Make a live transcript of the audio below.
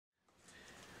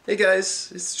Hey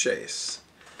guys, it's Chase,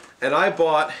 and I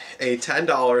bought a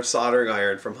 $10 soldering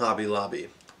iron from Hobby Lobby.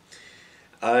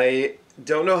 I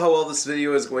don't know how well this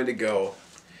video is going to go,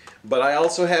 but I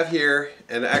also have here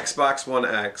an Xbox One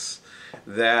X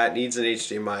that needs an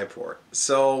HDMI port.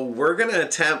 So we're going to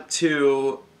attempt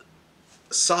to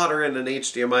solder in an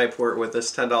HDMI port with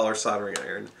this $10 soldering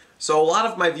iron. So a lot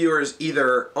of my viewers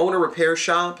either own a repair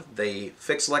shop, they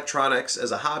fix electronics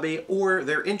as a hobby, or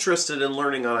they're interested in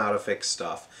learning on how to fix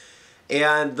stuff.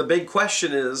 And the big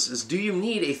question is do you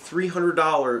need a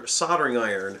 $300 soldering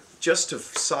iron just to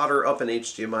solder up an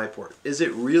HDMI port? Is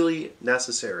it really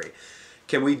necessary?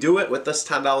 Can we do it with this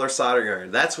 $10 soldering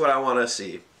iron? That's what I want to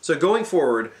see. So going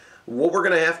forward, what we're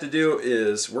going to have to do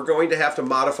is we're going to have to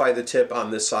modify the tip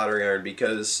on this soldering iron,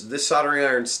 because this soldering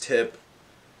iron's tip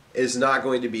is not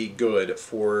going to be good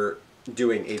for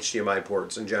doing HDMI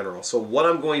ports in general. So what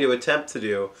I'm going to attempt to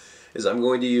do is I'm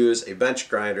going to use a bench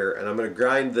grinder, and I'm going to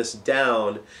grind this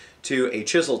down to a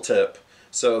chisel tip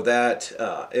so that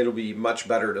it'll be much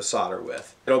better to solder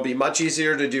with. It'll be much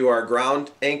easier to do our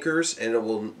ground anchors, and it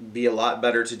will be a lot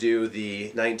better to do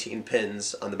the 19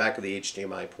 pins on the back of the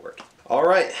HDMI port.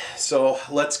 Alright, so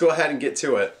let's go ahead and get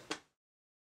to it.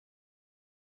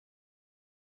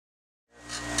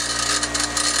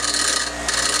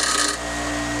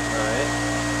 Alright,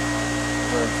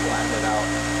 we're going to flatten it out.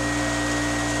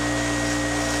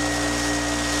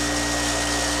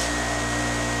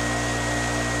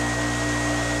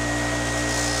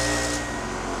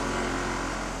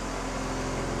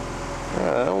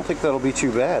 I don't think that'll be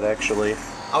too bad, actually.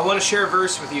 I want to share a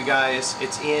verse with you guys.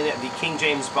 It's in the King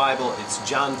James Bible. It's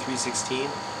John 3:16.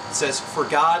 It says, "For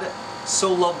God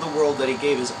so loved the world that he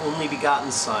gave his only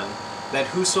begotten Son, that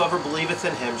whosoever believeth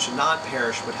in him should not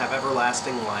perish but have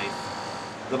everlasting life."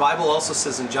 The Bible also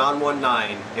says in John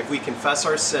 1:9, "If we confess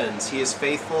our sins, he is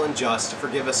faithful and just to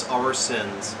forgive us our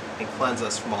sins and cleanse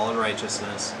us from all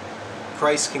unrighteousness."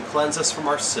 Christ can cleanse us from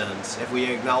our sins if we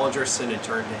acknowledge our sin and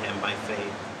turn to him by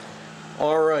faith.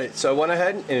 Alright, so I went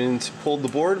ahead and pulled the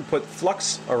board and put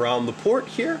flux around the port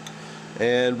here,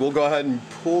 and we'll go ahead and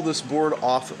pull this board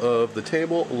off of the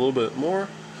table a little bit more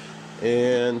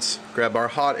and grab our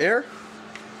hot air,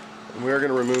 and we're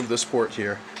going to remove this port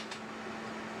here.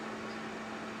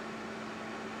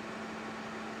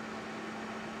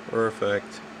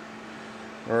 Perfect.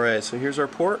 Alright, so here's our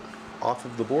port off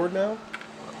of the board now.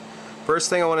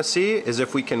 First thing I want to see is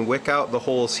if we can wick out the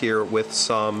holes here with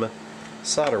some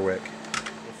solder wick.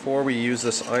 Before we use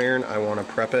this iron, I want to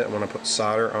prep it. I want to put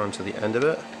solder onto the end of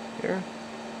it here.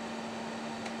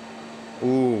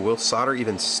 Ooh, will solder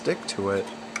even stick to it?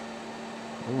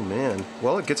 Oh man.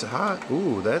 Well, it gets hot.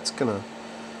 Ooh, that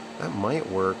might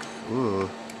work.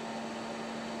 Ooh.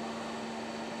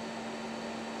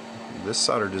 This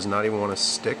solder does not even want to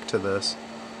stick to this.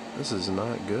 This is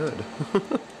not good.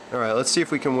 Alright, let's see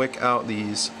if we can wick out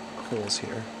these holes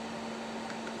here.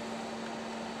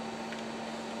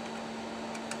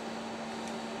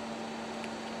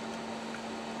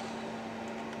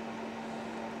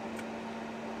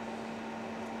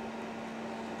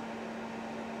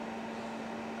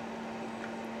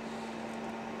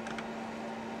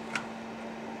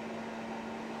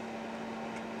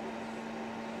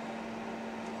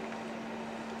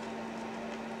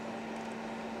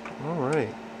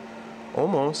 Alright,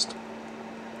 almost.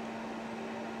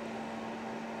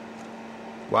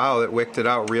 Wow, that wicked it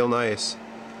out real nice.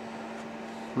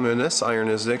 I mean, this iron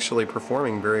is actually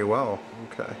performing very well.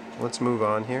 Okay, let's move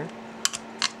on here.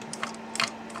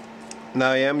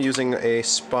 Now I am using a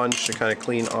sponge to kind of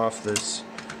clean off this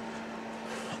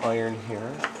iron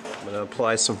here. I'm going to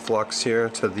apply some flux here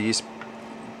to these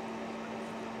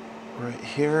right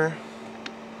here.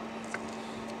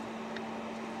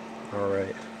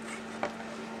 Alright.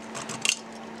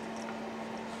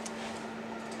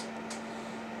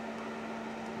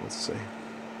 Let's see.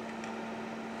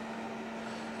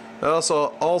 It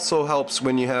also helps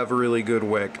when you have a really good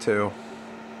wick too.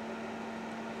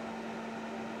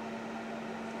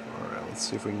 Alright, let's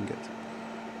see if we can get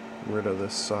rid of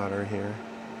this solder here.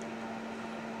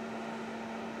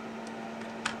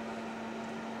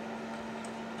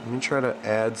 Let me try to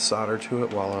add solder to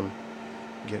it while I'm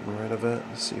getting rid of it.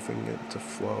 Let's see if we can get it to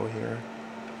flow here.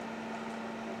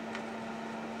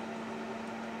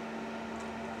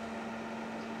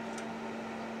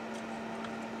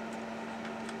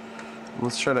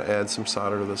 Let's try to add some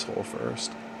solder to this hole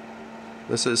first.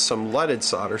 This is some leaded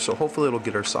solder, so hopefully it'll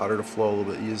get our solder to flow a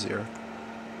little bit easier.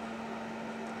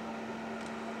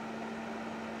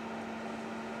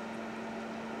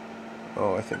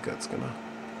 Oh, I think that's gonna...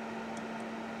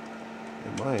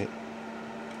 It might.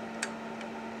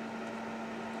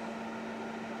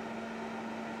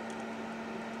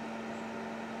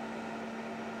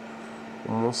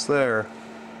 Almost there.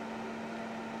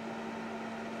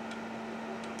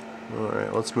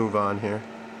 Alright, let's move on here.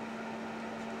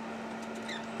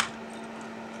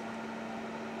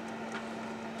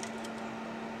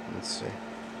 Let's see.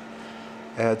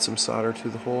 Add some solder to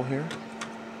the hole here.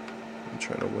 And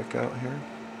try to wick out here.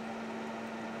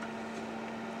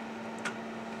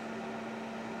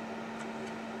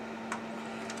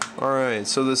 Alright,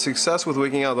 so the success with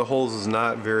wicking out the holes is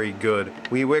not very good.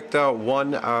 We wicked out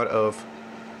 1 out of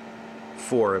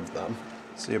 4 of them.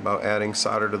 See about adding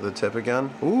solder to the tip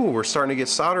again. Ooh, we're starting to get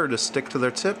solder to stick to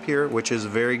their tip here, which is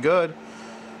very good.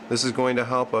 This is going to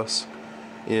help us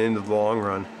in the long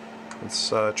run. Let's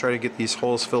try to get these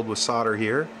holes filled with solder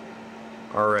here.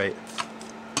 Alright.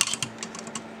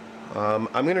 I'm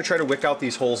going to try to wick out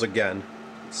these holes again.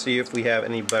 See if we have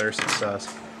any better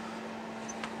success.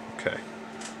 Okay.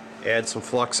 Add some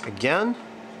flux again.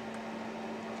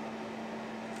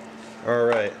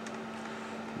 Alright.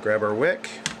 Grab our wick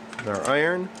and our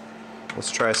iron. Let's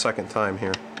try a second time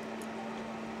here.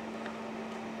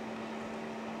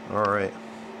 Alright.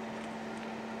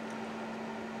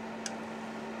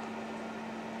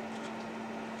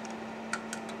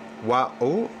 Wow.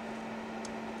 Oh.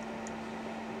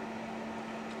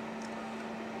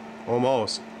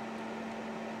 Almost.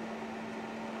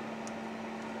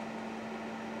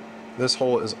 This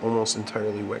hole is almost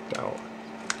entirely wicked out.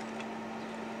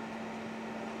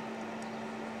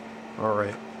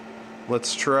 Alright.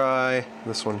 Let's try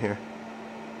this one here.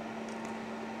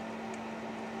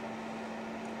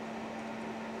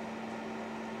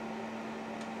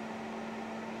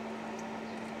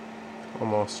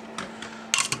 Almost.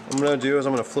 What I'm going to do is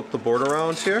I'm going to flip the board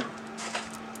around here.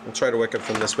 I'll try to wick it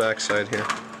from this back side here.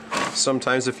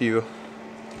 Sometimes if you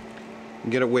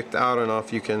get it wicked out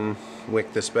enough, you can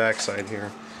wick this back side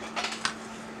here.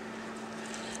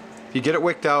 If you get it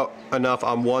wicked out enough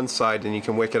on one side, then you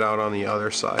can wick it out on the other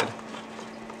side.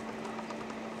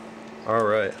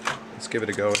 Alright, let's give it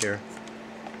a go here.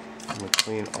 I'm going to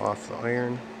clean off the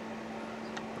iron.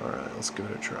 Alright, let's give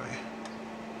it a try.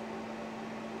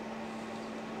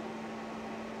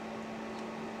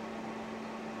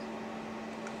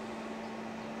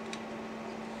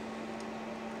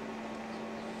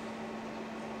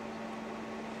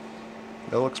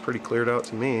 That looks pretty cleared out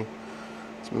to me.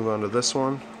 Let's move on to this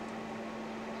one.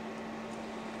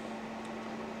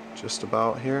 Just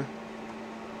about here.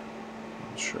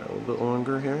 Let's try a little bit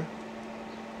longer here.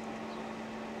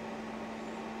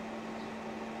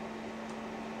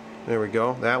 There we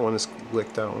go. That one is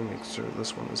licked out. Let me make sure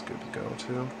this one is good to go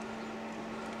too.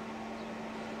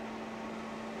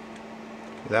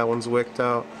 That one's wicked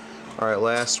out. Alright,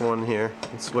 last one here.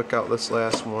 Let's wick out this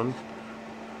last one.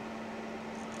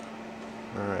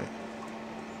 Alright.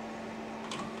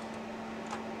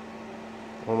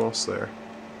 Almost there.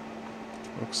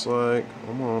 Looks like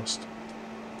almost.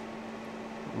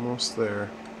 Almost there.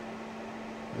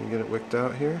 Let me get it wicked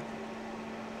out here.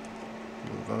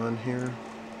 Move on here.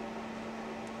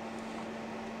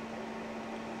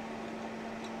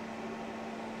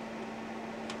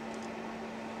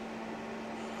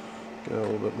 Get a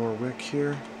little bit more wick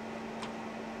here.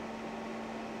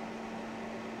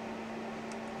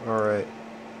 Alright.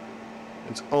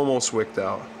 It's almost wicked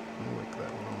out. Let me wick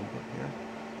that one a little bit here.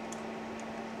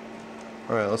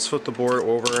 Alright, let's flip the board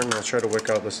over and I'll try to wick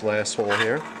out this last hole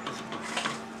here.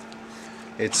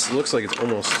 It looks like it's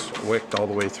almost wicked all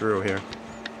the way through here.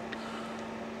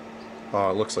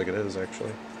 Oh, it looks like it is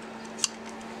actually.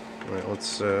 Alright,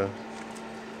 let's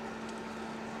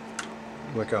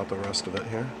wick out the rest of it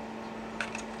here.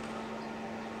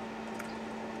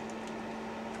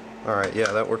 Alright,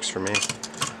 yeah, that works for me.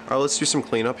 Alright, let's do some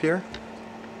cleanup here.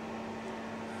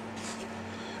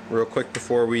 Real quick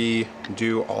before we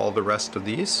do all the rest of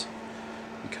these,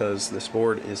 because this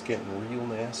board is getting real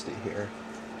nasty here,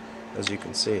 as you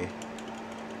can see.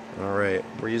 Alright,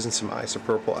 we're using some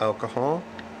isopropyl alcohol.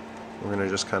 We're going to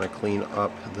just kind of clean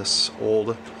up this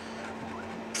old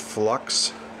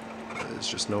flux. It's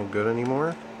just no good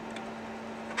anymore.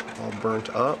 All burnt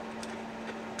up.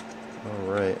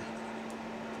 Alright.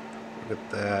 Look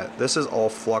at that. This is all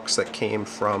flux that came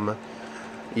from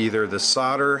either the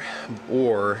solder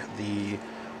or the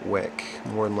wick.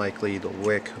 More than likely the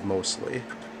wick mostly.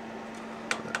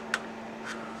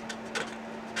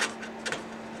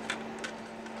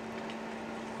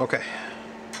 Okay.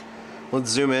 Let's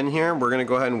zoom in here. We're going to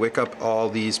go ahead and wick up all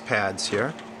these pads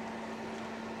here.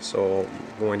 So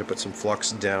I'm going to put some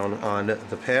flux down on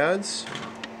the pads.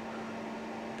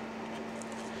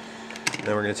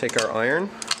 Then we're going to take our iron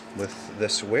with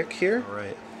this wick here. All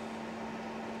right.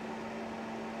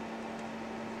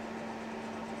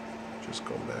 Just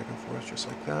go back and forth just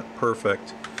like that.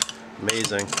 Perfect.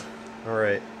 Amazing.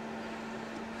 Alright.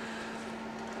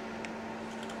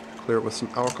 Clear it with some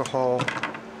alcohol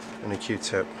and a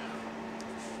Q-tip.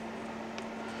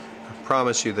 I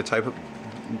promise you,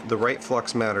 the right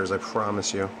flux matters, I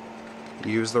promise you.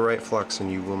 Use the right flux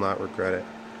and you will not regret it.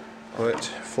 Put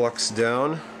flux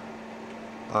down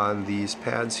on these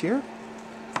pads here.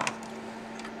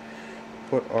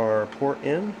 Put our port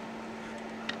in.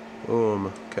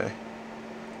 Boom. Okay.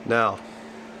 Now,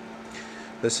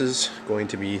 this is going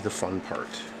to be the fun part.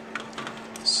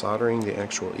 Soldering the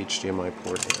actual HDMI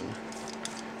port in.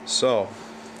 So,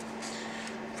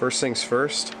 first things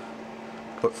first,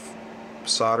 put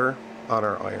solder on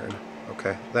our iron.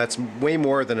 Okay, that's way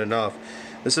more than enough.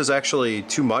 This is actually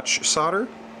too much solder,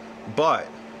 but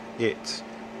it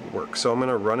works. So I'm going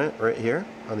to run it right here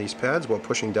on these pads while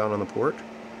pushing down on the port.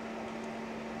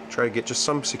 Try to get just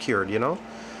some secured, you know?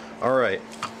 Alright.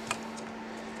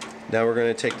 Now we're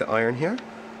going to take the iron here.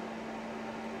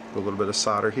 A little bit of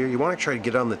solder here. You want to try to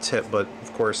get on the tip, but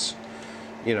of course,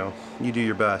 you know, you do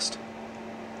your best.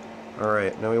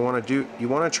 Alright, now you want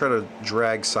to try to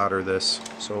drag solder this.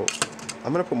 So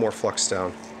I'm going to put more flux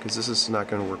down, because this is not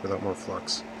going to work without more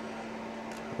flux.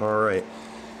 Alright.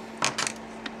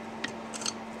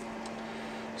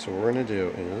 So what we're going to do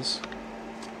is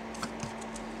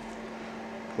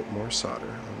put more solder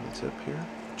on the tip here,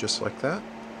 just like that.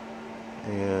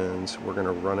 And we're going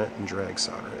to run it and drag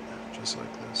solder it, just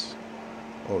like this.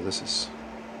 Oh, this is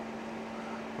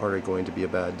already going to be a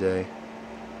bad day.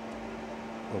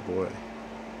 Oh boy.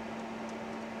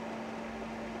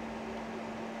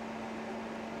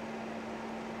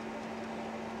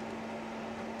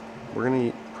 We're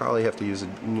going to probably have to use a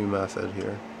new method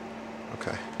here.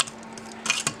 Okay.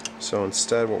 So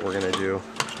instead what we're going to do,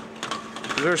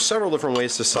 there's several different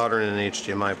ways to solder in an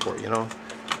HDMI port, you know?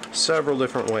 Several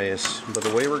different ways. But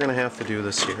the way we're going to have to do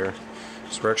this here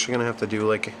is we're actually going to have to do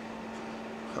like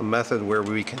a method where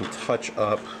we can touch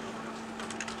up.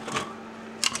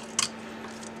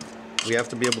 We have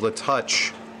to be able to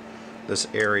touch this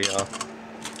area,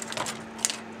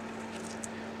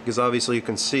 because obviously you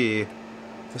can see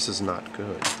this is not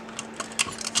good.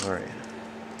 Alright.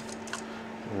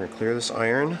 We're going to clear this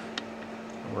iron,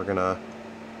 and we're going to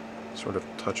sort of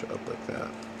touch it up like that.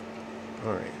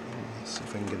 Alright, let's see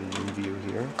if I can get a new view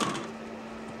here.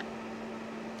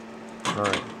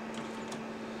 Alright.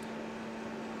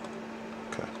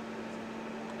 Okay.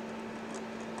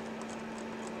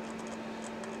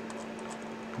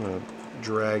 I'm going to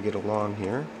drag it along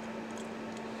here.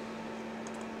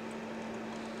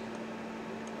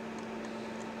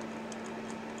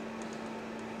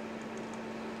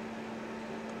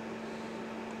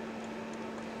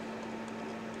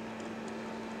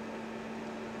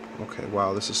 Okay,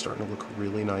 wow, this is starting to look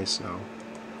really nice now.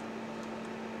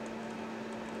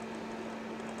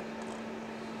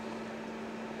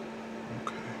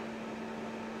 Okay.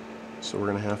 So we're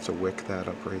going to have to wick that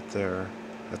up right there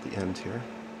at the end here.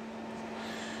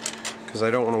 Because I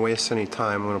don't want to waste any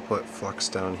time, I'm going to put flux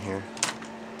down here.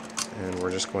 And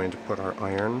we're just going to put our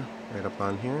iron right up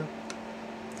on here.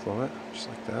 Flow it, just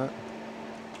like that.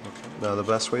 Okay. Now the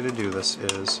best way to do this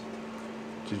is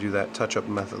to do that touch-up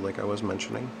method like I was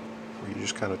mentioning, where you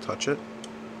just kind of touch it.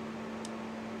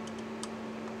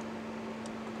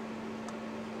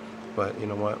 But you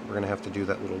know what? We're going to have to do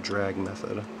that little drag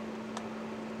method.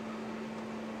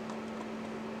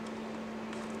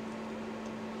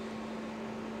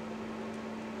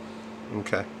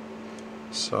 Okay,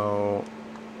 so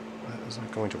that is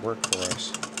not going to work for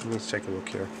us. Let's take a look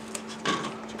here.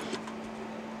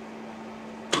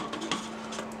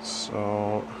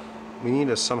 So we need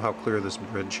to somehow clear this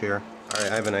bridge here.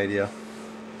 Alright, I have an idea.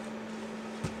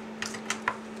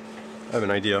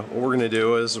 What we're going to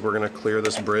do is we're going to clear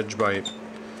this bridge by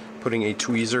putting a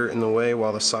tweezer in the way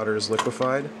while the solder is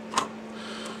liquefied,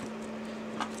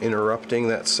 interrupting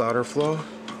that solder flow.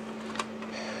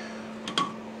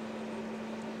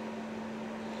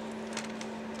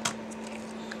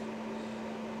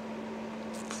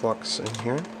 Flux in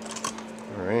here.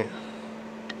 Alright.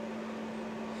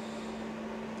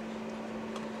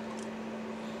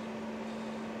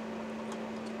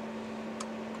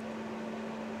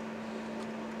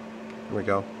 There we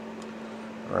go.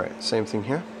 Alright, same thing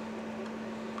here.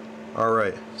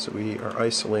 Alright, so we are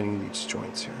isolating these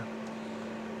joints here.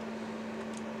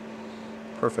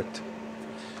 Perfect.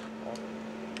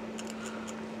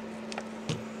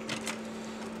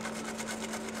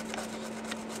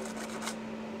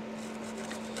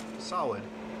 Solid.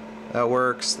 That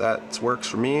works. That works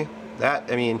for me.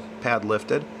 Pad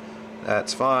lifted.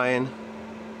 That's fine.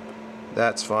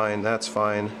 That's fine. That's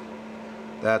fine.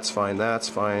 That's fine, that's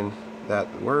fine.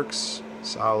 That works.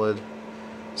 Solid,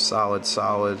 solid,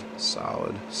 solid,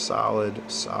 solid,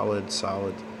 solid, solid,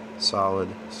 solid, solid,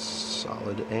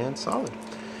 solid, and solid.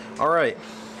 Alright.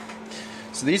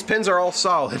 So these pins are all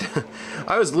solid.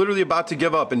 I was literally about to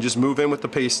give up and just move in with the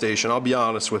paste station, I'll be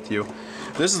honest with you.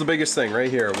 This is the biggest thing right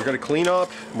here. We're going to clean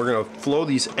up, we're going to flow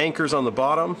these anchors on the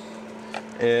bottom,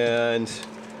 and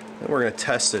then we're going to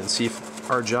test it and see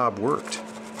if our job worked.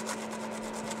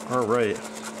 Alright.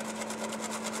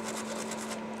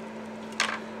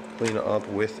 Clean it up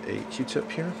with a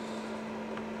Q-tip here.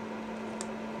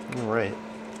 Alright.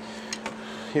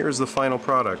 Here's the final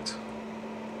product.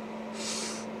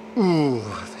 Ooh,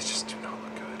 they just do not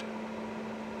look good.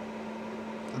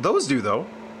 Those do though.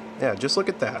 Yeah, just look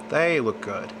at that. They look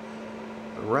good.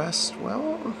 The rest,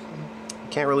 well,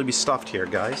 can't really be stuffed here,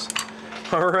 guys.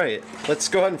 Alright, let's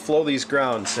go ahead and flow these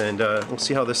grounds and we'll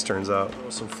see how this turns out. Throw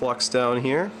some flux down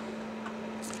here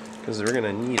because we're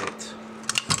gonna need it.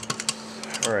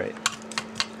 Alright.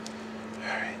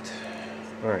 Alright.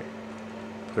 Alright.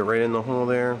 Put it right in the hole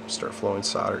there. Start flowing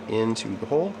solder into the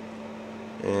hole.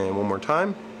 And one more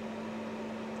time.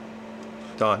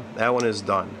 Done. That one is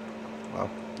done. Well,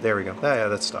 there we go. Yeah,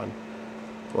 that's done.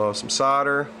 Flow some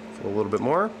solder. Flow a little bit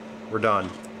more. We're done.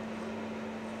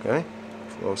 Okay.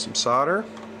 Flow some solder.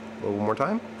 Flow one more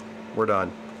time. We're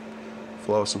done.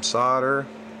 Flow some solder.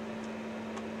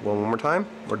 Flow one more time.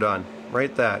 We're done.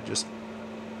 Right that. Just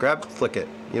grab, flick it.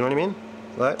 You know what I mean?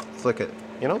 Flick it.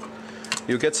 You know?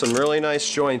 You'll get some really nice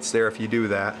joints there if you do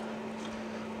that.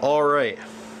 Alright.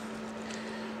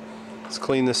 Let's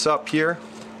clean this up here.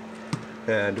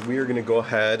 And we are going to go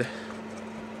ahead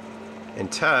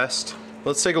and test.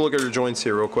 Let's take a look at our joints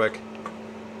here real quick.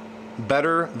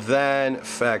 Better than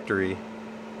factory.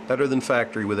 Better than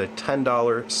factory with a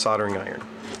 $10 soldering iron.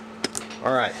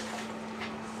 Alright.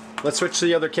 Let's switch to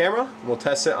the other camera and we'll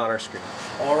test it on our screen.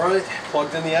 Alright,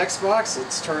 plugged in the Xbox.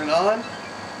 Let's turn it on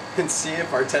and see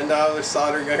if our $10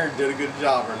 soldering iron did a good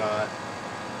job or not.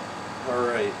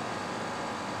 Alright.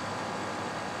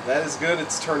 That is good,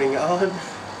 it's turning on.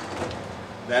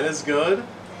 That is good.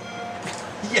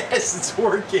 Yes, it's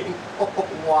working. Oh,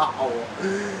 wow.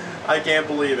 I can't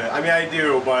believe it. I mean, I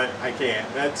do, but I can't.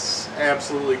 That's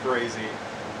absolutely crazy.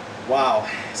 Wow.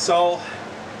 So,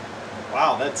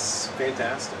 wow, that's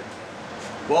fantastic.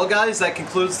 Well, guys, that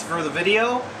concludes for the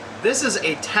video. This is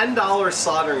a $10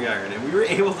 soldering iron, and we were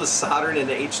able to solder it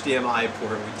into HDMI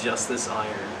port with just this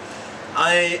iron.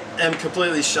 I am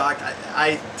completely shocked.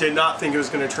 I did not think it was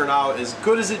going to turn out as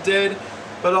good as it did,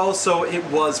 but also it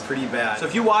was pretty bad. So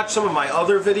if you watch some of my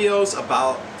other videos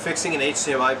about fixing an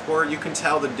HDMI port, you can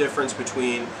tell the difference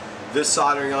between this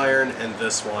soldering iron and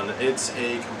this one. It's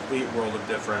a complete world of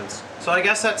difference. So I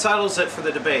guess that settles it for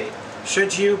the debate.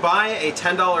 Should you buy a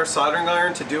 $10 soldering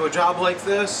iron to do a job like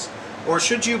this? Or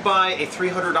should you buy a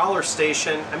 $300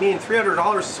 station? I mean,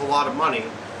 $300 is a lot of money.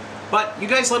 But you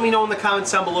guys let me know in the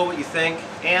comments down below what you think.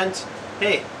 And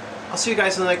hey, I'll see you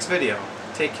guys in the next video.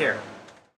 Take care.